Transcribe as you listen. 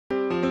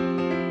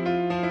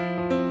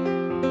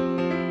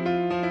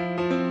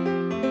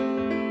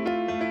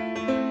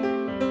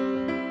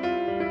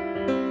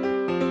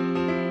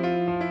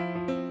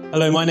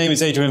Hello, my name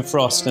is Adrian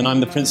Frost and I'm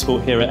the principal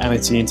here at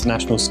Amity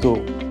International School.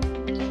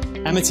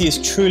 Amity is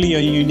truly a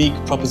unique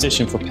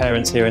proposition for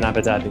parents here in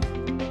Abu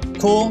Dhabi.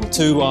 Core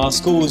to our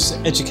school's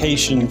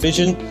education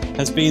vision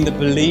has been the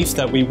belief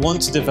that we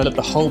want to develop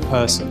the whole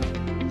person.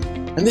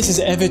 And this is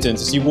evident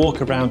as you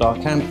walk around our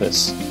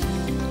campus.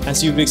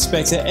 As you would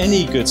expect at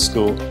any good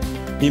school,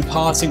 the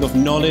imparting of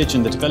knowledge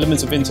and the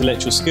development of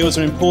intellectual skills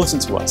are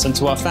important to us and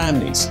to our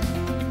families.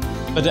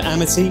 But at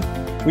Amity,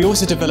 we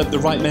also develop the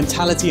right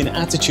mentality and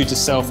attitude to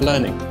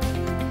self-learning.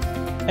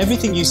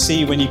 Everything you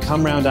see when you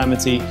come round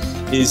Amity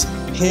is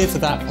here for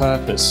that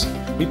purpose.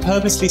 We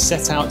purposely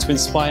set out to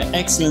inspire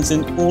excellence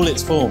in all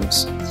its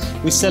forms.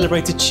 We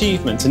celebrate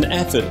achievement and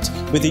effort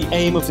with the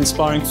aim of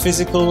inspiring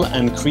physical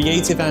and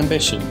creative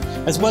ambition,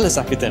 as well as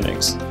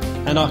academics.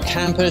 And our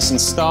campus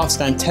and staff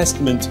stand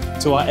testament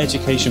to our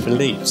education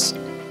beliefs.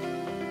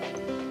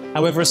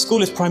 However, a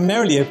school is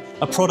primarily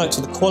a product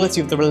of the quality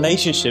of the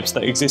relationships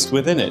that exist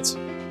within it.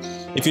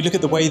 If you look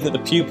at the way that the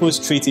pupils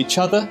treat each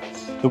other,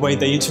 the way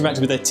they interact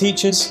with their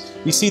teachers,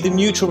 you see the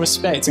mutual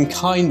respect and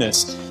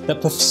kindness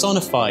that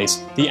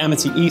personifies the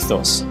Amity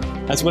ethos,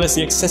 as well as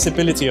the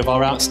accessibility of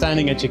our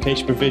outstanding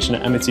education provision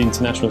at Amity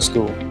International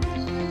School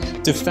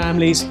to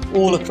families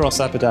all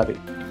across Abu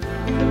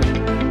Dhabi.